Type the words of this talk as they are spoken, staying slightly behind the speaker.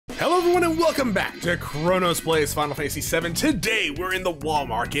Hello everyone and welcome back to Chronos Plays Final Fantasy VII. Today we're in the wall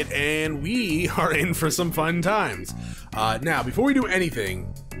market and we are in for some fun times. Now, before we do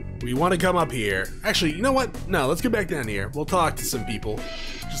anything, we want to come up here. Actually, you know what? No, let's get back down here. We'll talk to some people.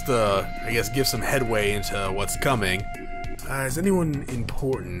 Just I guess, give some headway into what's coming. Is anyone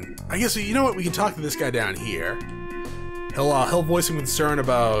important? I guess, you know what? We can talk to this guy down here. He'll voice some concern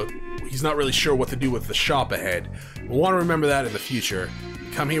about he's not really sure what to do with the shop ahead. We'll want to remember that in the future.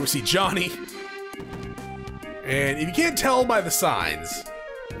 Come here, we see Johnny. And if you can't tell by the signs,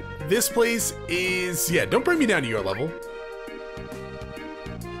 this place is, yeah, don't bring me down to your level.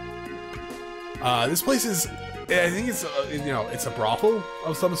 This place is, I think it's, you know, it's a brothel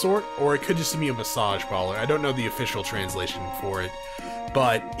of some sort, or it could just be a massage parlor. I don't know the official translation for it,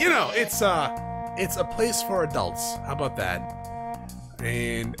 but, you know, it's a place for adults. How about that?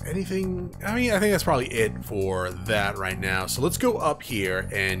 And anything, I mean, I think that's probably it for that right now. So let's go up here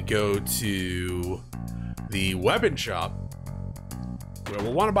and go to the weapon shop, where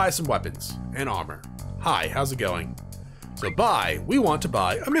we'll want to buy some weapons and armor. Hi, how's it going? So we want to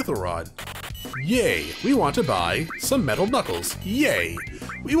buy a mithril rod. Yay. We want to buy some metal knuckles. Yay.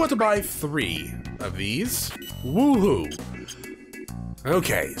 We want to buy 3 of these. Woohoo.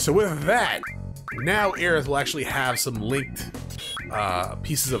 Okay, so with that, now Aerith will actually have some linked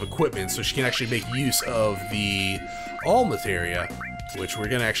pieces of equipment, so she can actually make use of the all materia, which we're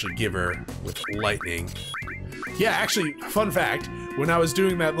gonna actually give her with lightning. Yeah, actually, fun fact, when I was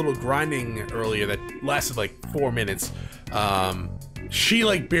doing that little grinding earlier that lasted like 4 minutes, she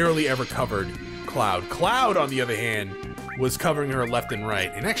like barely ever covered Cloud. Cloud, on the other hand, was covering her left and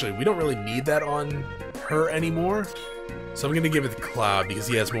right, and actually we don't really need that on her anymore, so I'm gonna give it to Cloud because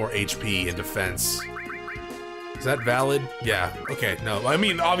he has more HP and defense. Is that valid? Yeah, okay, no. I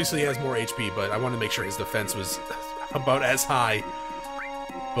mean, obviously he has more HP, but I want to make sure his defense was about as high.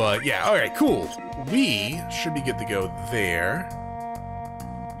 But yeah, alright, cool. We should be good to go there.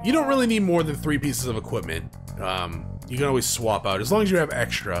 You don't really need more than 3 pieces of equipment. You can always swap out, as long as you have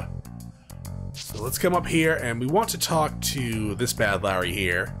extra. So let's come up here, and we want to talk to this bad Larry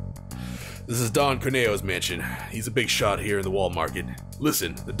here. This is Don Corneo's mansion. He's a big shot here in the wall market.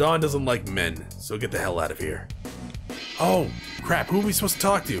 Listen, the Don doesn't like men, so get the hell out of here. Oh, crap, who are we supposed to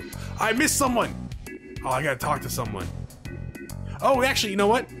talk to? I missed someone! Oh, I gotta talk to someone. Oh, actually, you know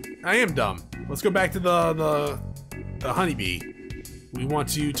what? I am dumb. Let's go back to the honeybee. We want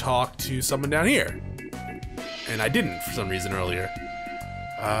to talk to someone down here. And I didn't for some reason earlier.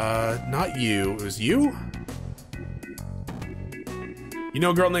 Not you. It was you? You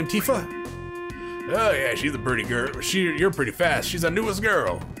know a girl named Tifa? Oh yeah, she's a pretty girl. You're pretty fast. She's our newest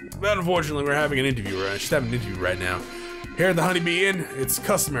girl. But unfortunately, we're having an interview. She's having an interview right now. Here at the Honeybee Inn, it's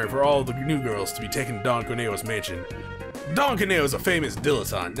customary for all the new girls to be taken to Don Corneo's mansion. Don Corneo is a famous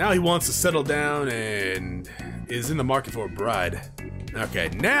dilettante. Now he wants to settle down and is in the market for a bride. Okay,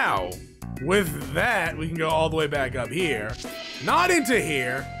 now, with that, we can go all the way back up here. Not into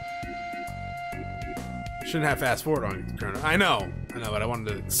here. Shouldn't have fast forward on Chrono. I know, but I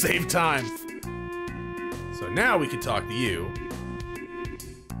wanted to save time. So now we can talk to you.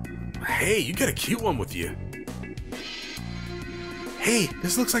 Hey, you got a cute one with you. Hey,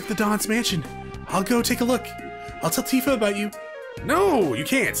 this looks like the Don's mansion. I'll go take a look. I'll tell Tifa about you. No, you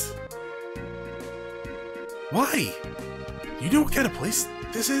can't. Why? You know what kind of place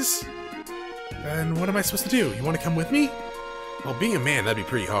this is? And what am I supposed to do? You want to come with me? Well, being a man, that'd be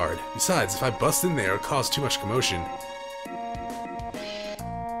pretty hard. Besides, if I bust in there, it'll cause too much commotion.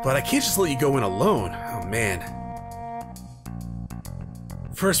 But I can't just let you go in alone. Oh, man.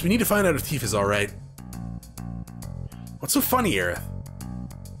 First, we need to find out if Tifa's alright. What's so funny, Aerith?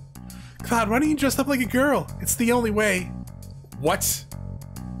 Cloud, why don't you dress up like a girl? It's the only way. What?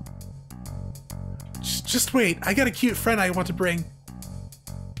 Just wait. I got a cute friend I want to bring.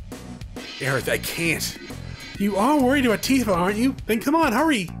 Aerith, I can't. You are worried about Tifa, aren't you? Then come on,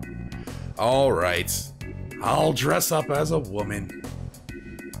 hurry. Alright. I'll dress up as a woman.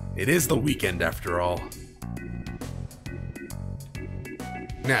 It is the weekend after all.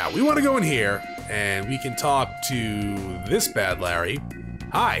 Now, we want to go in here, and we can talk to this bad Larry.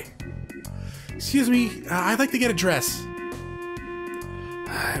 Hi. Excuse me, I'd like to get a dress.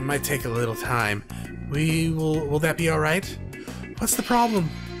 It might take a little time. Will that be alright? What's the problem?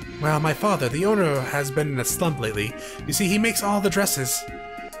 Well, my father, the owner, has been in a slump lately. You see, he makes all the dresses.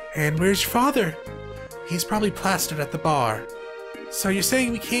 And where's your father? He's probably plastered at the bar. So you're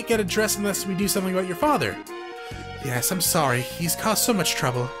saying we can't get a dress unless we do something about your father? Yes, I'm sorry. He's caused so much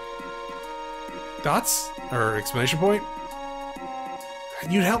trouble. Dots? Or exclamation point?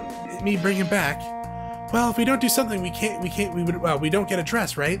 You'd help me bring him back? Well, if we don't do something, we don't get a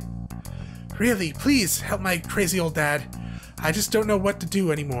dress, right? Really, please help my crazy old dad. I just don't know what to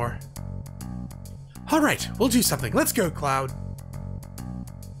do anymore. Alright, we'll do something. Let's go, Cloud.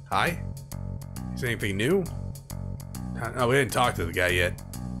 Hi? Is anything new? Oh, we didn't talk to the guy yet.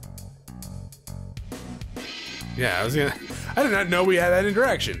 Yeah, I did not know we had that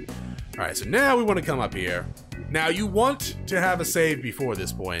interaction. Alright, so now we want to come up here. Now, you want to have a save before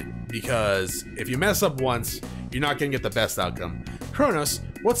this point, because if you mess up once, you're not going to get the best outcome. Chronos,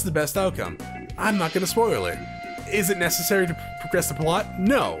 what's the best outcome? I'm not going to spoil it. Is it necessary to progress the plot?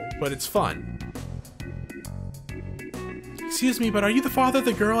 No, but it's fun. Excuse me, but are you the father of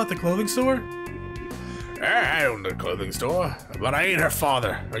the girl at the clothing store? I own the clothing store, but I ain't her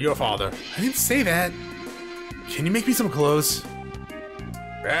father, or your father. I didn't say that. Can you make me some clothes?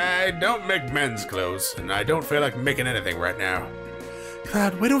 I don't make men's clothes, and I don't feel like making anything right now.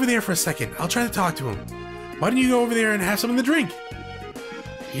 Cloud, wait over there for a second. I'll try to talk to him. Why don't you go over there and have something to drink?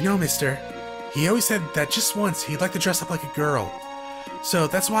 You know, mister, he always said that just once he'd like to dress up like a girl. So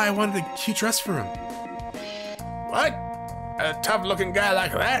that's why I wanted a cute dress for him. What? A tough-looking guy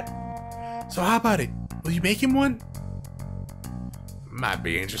like that? So how about it? Will you make him one? Might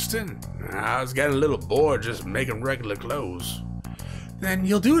be interesting. I was getting a little bored just making regular clothes. Then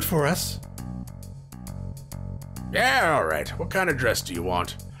you'll do it for us. Yeah, alright. What kind of dress do you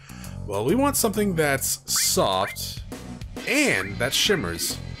want? Well, we want something that's soft and that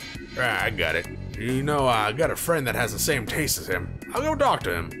shimmers. I got it. You know, I got a friend that has the same taste as him. I'll go talk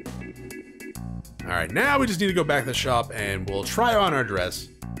to him. Alright, now we just need to go back to the shop and we'll try on our dress.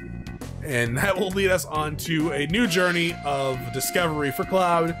 And that will lead us on to a new journey of discovery for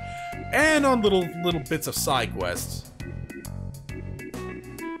Cloud and on little bits of side quests.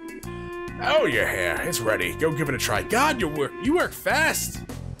 Oh, your hair. It's ready. Go give it a try. God, you work fast.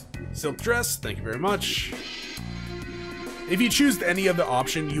 Silk dress. Thank you very much. If you choose any other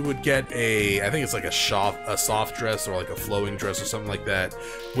option, you would get I think it's like a soft dress or like a flowing dress or something like that,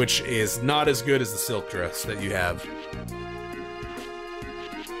 which is not as good as the silk dress that you have.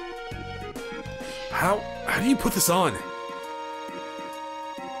 How do you put this on?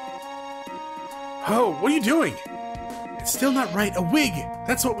 Oh, what are you doing? It's still not right. A wig.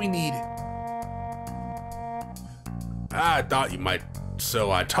 That's what we need. I thought you might,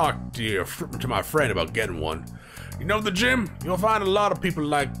 so I talked to my friend about getting one. You know the gym? You'll find a lot of people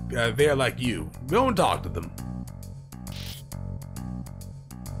there like you. Go and talk to them.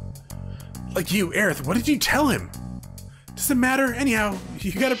 Like you, Aerith, what did you tell him? Doesn't matter. Anyhow,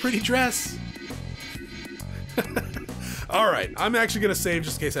 you got a pretty dress. Alright, I'm actually gonna save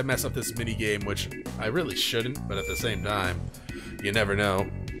just in case I mess up this mini game, which I really shouldn't, but at the same time, you never know.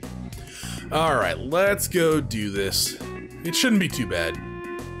 Alright, let's go do this. It shouldn't be too bad.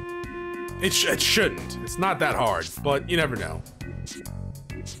 It shouldn't. It's not that hard, but you never know.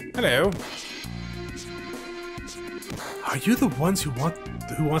 Hello. Are you the ones who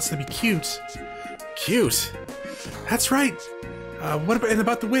wants to be cute? Cute? That's right. What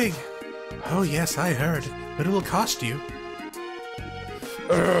about the wig? Oh yes, I heard, but it will cost you.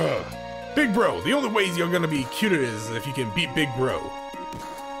 Big Bro, the only way you're gonna be cute is if you can beat Big Bro.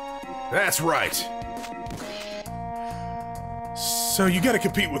 That's right. So you gotta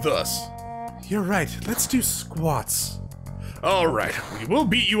compete with us. You're right, let's do squats. Alright, we will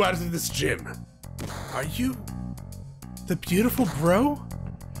beat you out of this gym. Are you the beautiful bro?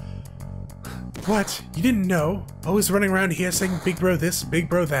 What, you didn't know? Always running around here saying Big Bro this, Big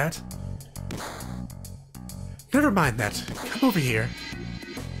Bro that? Never mind that, come over here.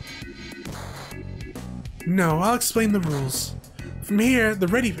 No, I'll explain the rules. From here,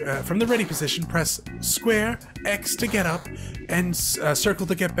 from the ready position, press square X to get up, and circle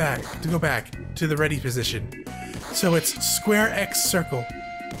to go back to the ready position. So it's square X circle.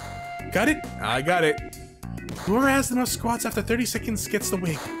 Got it? I got it. Whoever has the most squats after 30 seconds gets the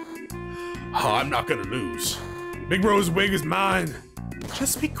wig. Oh, I'm not gonna lose. Big Bro's wig is mine.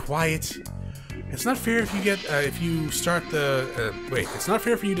 Just be quiet. It's not fair if it's not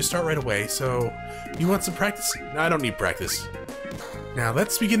fair for you to start right away, so you want some practice? No, I don't need practice. Now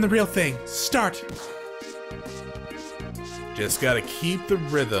let's begin the real thing. Start! Just gotta keep the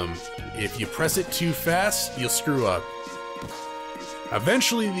rhythm. If you press it too fast, you'll screw up.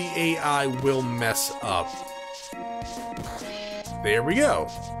 Eventually the AI will mess up. There we go.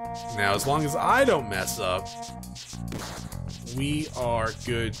 Now as long as I don't mess up, we are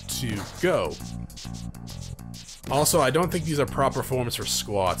good to go. Also, I don't think these are proper forms for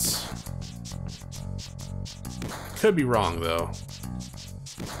squats. Could be wrong, though.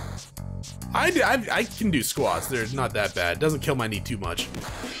 I can do squats. They're not that bad. Doesn't kill my knee too much.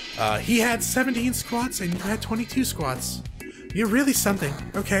 He had 17 squats and you had 22 squats. You're really something.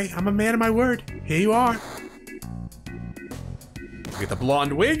 Okay, I'm a man of my word. Here you are. Get the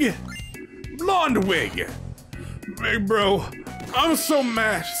blonde wig. Blonde wig. Big bro, I'm so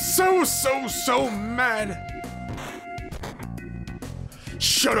mad. So mad.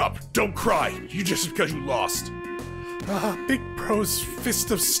 Shut up. Don't cry. You just because you lost. Big bro's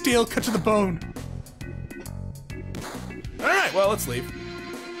fist of steel cut to the bone. Alright, well, let's leave.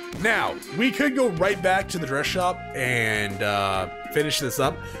 Now, we could go right back to the dress shop and finish this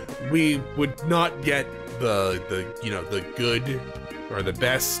up. We would not get the good or the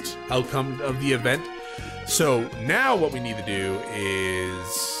best outcome of the event. So now what we need to do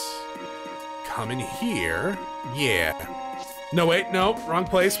is come in here. Yeah. No, wait, no, wrong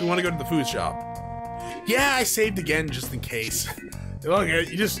place. We want to go to the food shop. Yeah, I saved again just in case. Look,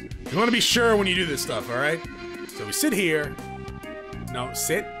 you want to be sure when you do this stuff, all right? So we sit here. No,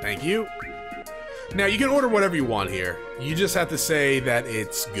 sit. Thank you. Now, you can order whatever you want here. You just have to say that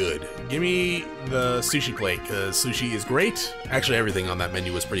it's good. Give me the sushi plate, because sushi is great. Actually, everything on that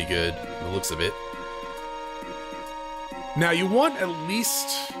menu was pretty good, from the looks of it. Now, you want at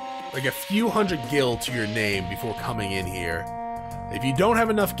least like a few hundred gil to your name before coming in here. If you don't have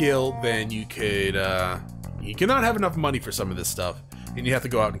enough gil, then you could, you cannot have enough money for some of this stuff, and you have to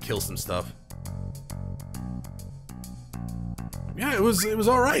go out and kill some stuff. Yeah, it was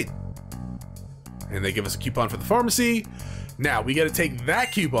all right. And they give us a coupon for the pharmacy. Now, we gotta take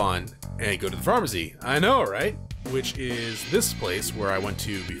that coupon and go to the pharmacy. I know, right? Which is this place where I went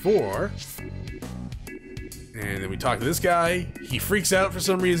to before. And then we talk to this guy. He freaks out for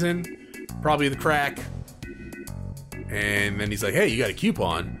some reason. Probably the crack. And then he's like, hey, you got a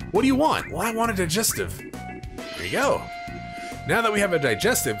coupon. What do you want? Well, I want a digestive. There you go. Now that we have a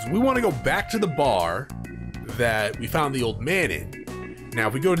digestive, we want to go back to the bar that we found the old man in. Now,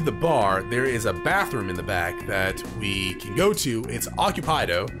 if we go to the bar, there is a bathroom in the back that we can go to. It's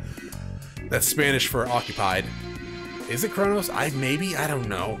occupado. That's Spanish for occupied. Is it Chronos? Maybe? I don't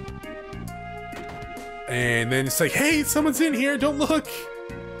know. And then it's like, hey, someone's in here, don't look.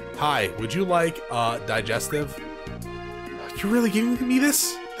 Hi, would you like digestive? You're really giving me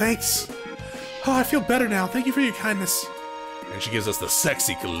this? Thanks. Oh, I feel better now. Thank you for your kindness. And she gives us the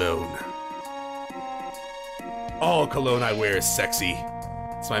sexy cologne. All cologne I wear is sexy.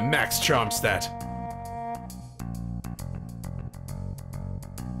 It's my max charm stat.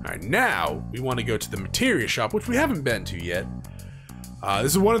 Alright, now we want to go to the materia shop, which we haven't been to yet.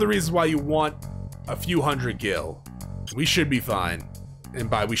 This is one of the reasons why you want a few hundred gil. We should be fine. And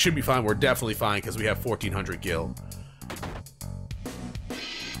by we should be fine, we're definitely fine because we have 1400 gil.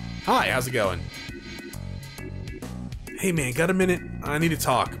 Hi, how's it going? Hey man, got a minute? I need to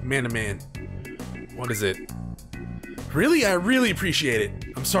talk, man to man. What is it? Really? I really appreciate it.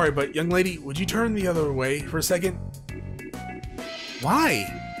 I'm sorry, but young lady, would you turn the other way for a second? Why?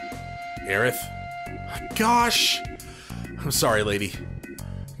 Aerith? Gosh! I'm sorry, lady.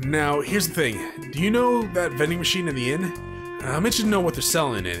 Now, here's the thing. Do you know that vending machine in the inn? I'm interested to know what they're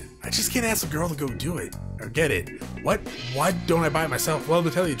selling in it. I just can't ask a girl to go do it. Or get it. What? Why don't I buy it myself? Well,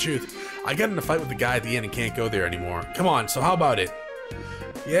 to tell you the truth, I got in a fight with the guy at the inn and can't go there anymore. Come on, so how about it?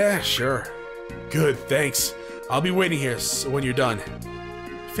 Yeah, sure. Good, thanks. I'll be waiting here when you're done.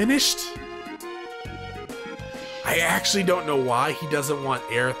 Finished? I actually don't know why he doesn't want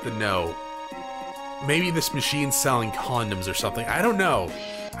Aerith to know. Maybe this machine's selling condoms or something. I don't know.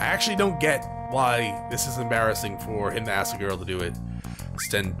 I actually don't get why this is embarrassing for him to ask a girl to do it. It's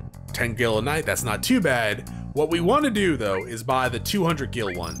 10 gil a night, that's not too bad. What we want to do, though, is buy the 200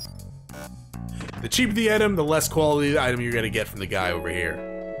 gil one. The cheaper the item, the less quality the item you're going to get from the guy over here.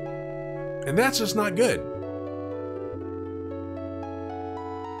 And that's just not good.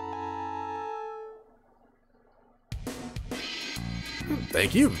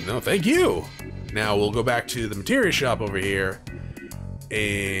 Thank you. No, thank you. Now we'll go back to the materia shop over here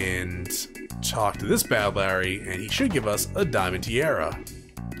and talk to this bad Larry, and he should give us a diamond tiara.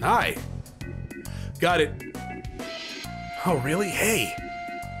 Hi. Got it. Oh, really? Hey.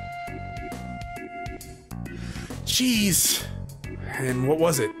 Jeez. And what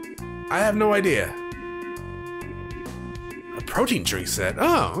was it? I have no idea. A protein drink set.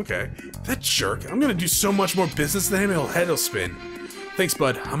 Oh, okay. That jerk. I'm gonna do so much more business than him, his head will spin. Thanks,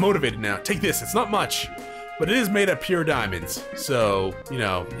 bud. I'm motivated now. Take this. It's not much, but it is made of pure diamonds. So, you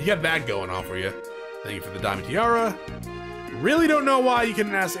know, you got that going on for you. Thank you for the diamond tiara. Really don't know why you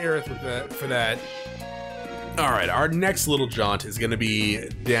couldn't ask Aerith for that. Alright, our next little jaunt is going to be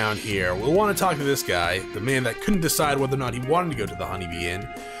down here. We'll want to talk to this guy, the man that couldn't decide whether or not he wanted to go to the Honeybee Inn.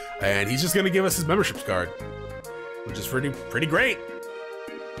 And he's just going to give us his membership card, which is pretty great.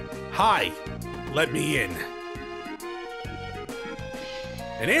 Hi, let me in.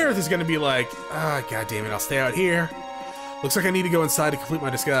 And Aerith is gonna be like, ah, god damn it, I'll stay out here. Looks like I need to go inside to complete my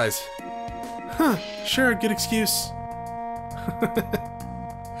disguise. Huh, sure, good excuse.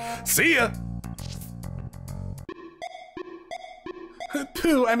 See ya!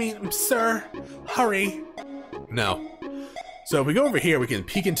 Pooh, I mean, sir, hurry. No. So if we go over here, we can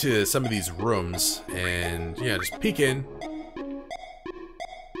peek into some of these rooms, and yeah, just peek in.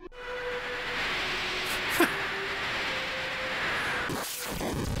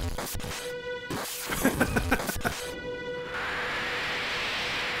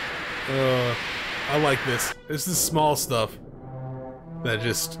 I like this. This is small stuff that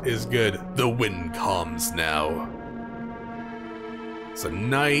just is good. The wind comes now. It's a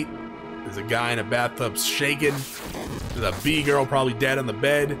night. There's a guy in a bathtub shaking. There's a bee girl probably dead on the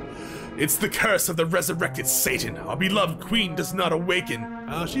bed. It's the curse of the resurrected Satan. Our beloved queen does not awaken.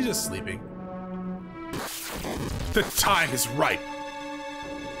 Oh, she's just sleeping. The time is ripe.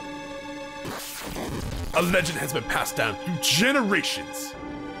 A legend has been passed down through generations.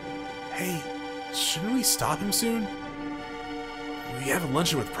 Hey, shouldn't we stop him soon? We have a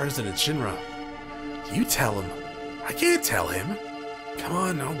luncheon with President Shinra. You tell him. I can't tell him. Come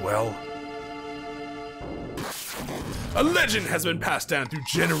on, oh well. A legend has been passed down through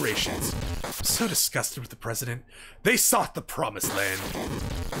generations. I'm so disgusted with the president. They sought the promised land.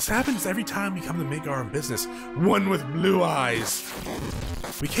 This happens every time we come to Midgar in business. One with blue eyes.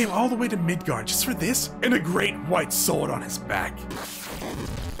 We came all the way to Midgar just for this? And a great white sword on his back.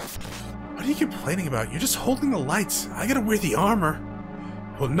 What are you complaining about? You're just holding the lights. I gotta wear the armor.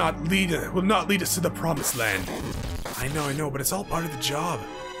 Will not lead us to the promised land. I know, but it's all part of the job.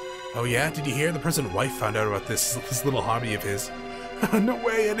 Oh yeah? Did you hear? The president's wife found out about this little hobby of his. No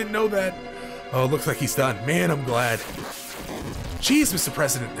way, I didn't know that. Oh, looks like he's done. Man, I'm glad. Jeez, Mr.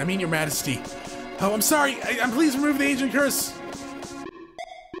 President. I mean, Your Majesty. Oh, I'm sorry. I'm please remove the ancient curse.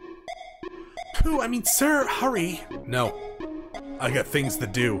 Pooh, I mean, sir, hurry. No. I got things to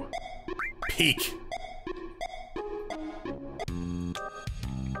do. Peek.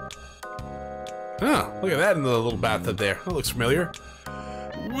 Oh, look at that in the little bathtub there. That looks familiar.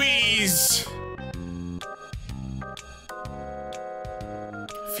 Wheeze!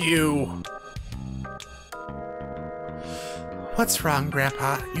 Phew. What's wrong,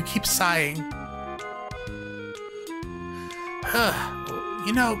 Grandpa? You keep sighing.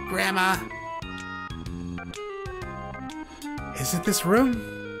 You know, Grandma. Is it this room?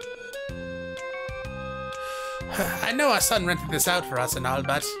 I know our son rented this out for us and all,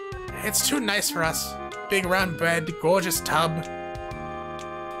 but it's too nice for us. Big round bed, gorgeous tub.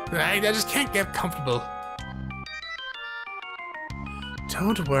 I just can't get comfortable.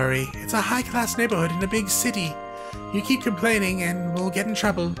 Don't worry, it's a high-class neighborhood in a big city. You keep complaining and we'll get in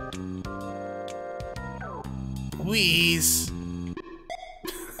trouble. Wheeze.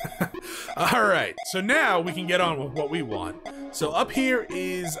 Alright, so now we can get on with what we want. So up here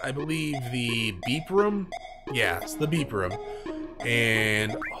is, I believe, the beep room. Yeah, it's the beep room.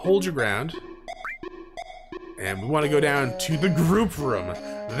 And hold your ground. And we want to go down to the group room.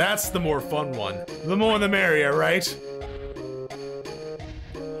 That's the more fun one. The more the merrier, right?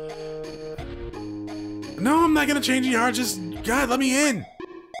 No, I'm not gonna change your heart. Just, God, let me in.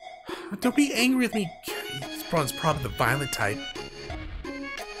 Don't be angry with me. This one's probably the violent type.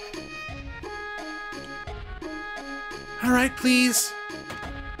 Alright, please.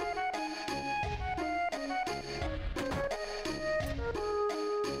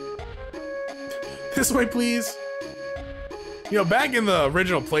 This way, please. You know, back in the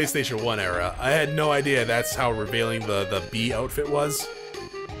original PlayStation 1 era, I had no idea that's how revealing the bee outfit was.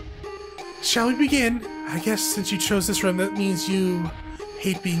 Shall we begin? I guess since you chose this room, that means you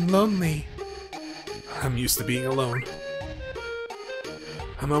hate being lonely. I'm used to being alone.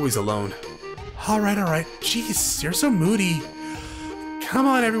 I'm always alone. Alright. Jeez, you're so moody. Come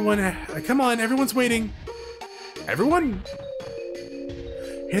on, everyone. Come on, everyone's waiting. Everyone?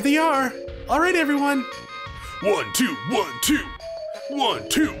 Here they are. Alright, everyone. 1, 2, 1, 2. 1,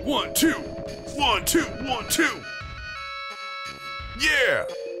 2, 1, 2. 1, 2, 1, 2. Yeah.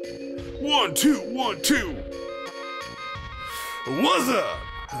 1, 2, 1, 2. What's up?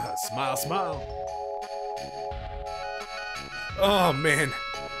 Smile, smile. Oh, man.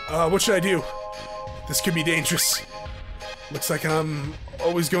 What should I do? This could be dangerous. Looks like I'm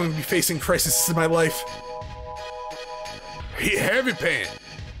always going to be facing crises in my life. Hey, Heavy Pan.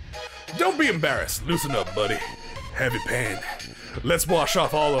 Don't be embarrassed. Loosen up, buddy. Heavy Pan. Let's wash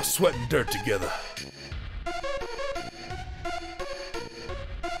off all our sweat and dirt together.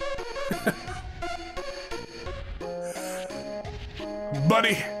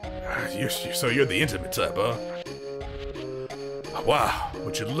 buddy? So you're the intimate type, huh? Wow,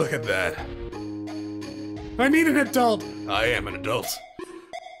 would you look at that? I need an adult. I am an adult.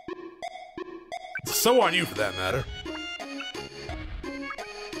 So aren't you, for that matter.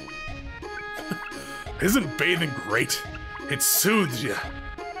 Isn't bathing great? It soothes you.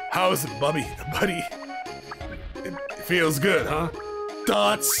 How is it, buddy? It feels good, huh?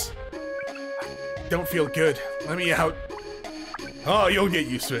 Dots. Don't feel good. Let me out. Oh, you'll get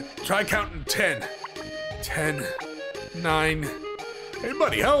used to it. Try counting 10. 10, 9. Hey,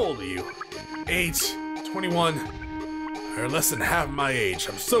 buddy, how old are you? 8, 21. You're less than half my age.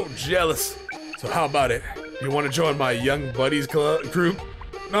 I'm so jealous. So how about it? You want to join my young buddies group?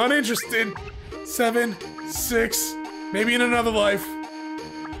 Not interested. 7, 6, maybe in another life.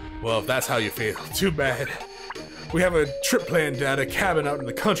 Well, if that's how you feel, too bad. We have a trip planned at a cabin out in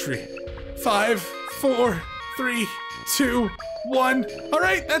the country. 5, 4, 3, 2, 1. All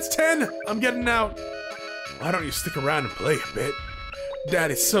right, that's 10. I'm getting out. Why don't you stick around and play a bit?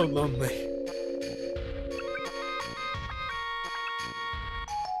 Dad is so lonely.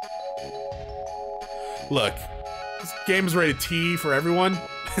 Look, this game's rated T for everyone.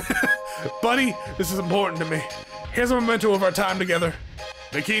 Buddy, this is important to me. Here's a memento of our time together.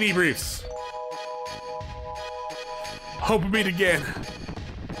 Bikini briefs. Hope we meet again.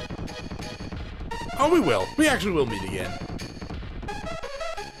 Oh, we will. We actually will meet again.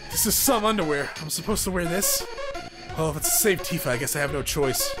 This is some underwear. I'm supposed to wear this? Oh, if it's a safe Tifa, I guess I have no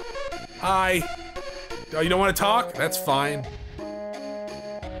choice. Hi. Oh, you don't want to talk? That's fine.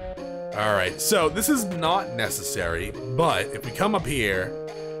 Alright, so this is not necessary, but if we come up here,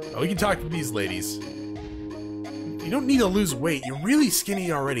 we can talk to these ladies. You don't need to lose weight. You're really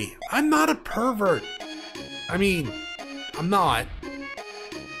skinny already. I'm not a pervert. I mean, I'm not.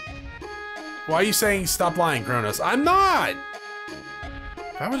 Why are you saying stop lying, Chronos? I'm not!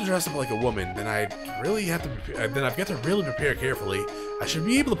 If I were to dress up like a woman, then I'd really have to. Then I've got to really prepare carefully. I should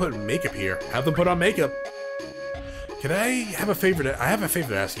be able to put makeup here. Have them put on makeup. Can I have a favor? I have a favor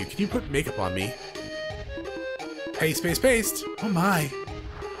to ask you. Can you put makeup on me? Paste, paste, paste. Oh my!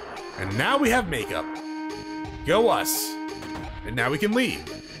 And now we have makeup. Go us. And now we can leave.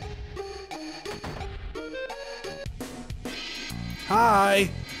 Hi.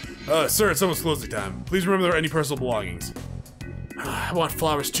 Sir, it's almost closing time. Please remember there are any personal belongings. I want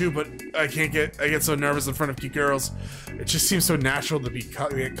flowers too, but I get so nervous in front of cute girls. It just seems so natural to be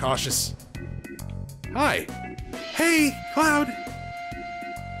cautious. Hi. Hey, Cloud.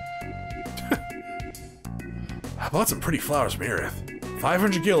 I bought some pretty flowers from Aerith.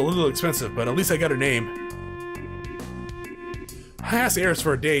 500 gil, a little expensive, but at least I got her name. I asked Aerith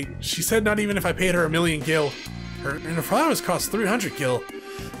for a date. She said not even if I paid her 1,000,000 gil. Her flowers cost 300 gil.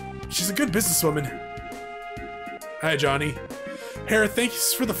 She's a good businesswoman. Hi, Johnny. Aerith,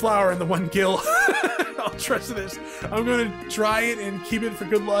 thanks for the flower and the 1 gil. I'll trust this. I'm gonna try it and keep it for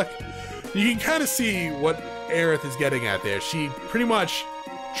good luck. You can kind of see what Aerith is getting at there. She pretty much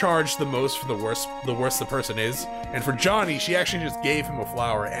charged the most for the worse the person is. And for Johnny, she actually just gave him a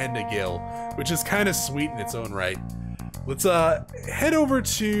flower and a gil, which is kind of sweet in its own right. Let's head over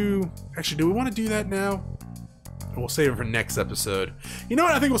to... Actually, do we want to do that now? We'll save it for next episode. You know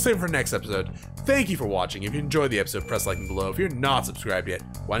what? I think we'll save it for next episode. Thank you for watching. If you enjoyed the episode, press like and below. If you're not subscribed yet,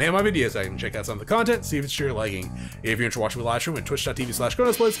 why not hit my videos? I can check out some of the content, see if it's your liking. If you're interested in watching me live stream at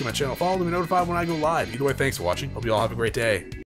twitch.tv/ChronosPlays, give my channel a follow to be notified when I go live. Either way, thanks for watching. Hope you all have a great day.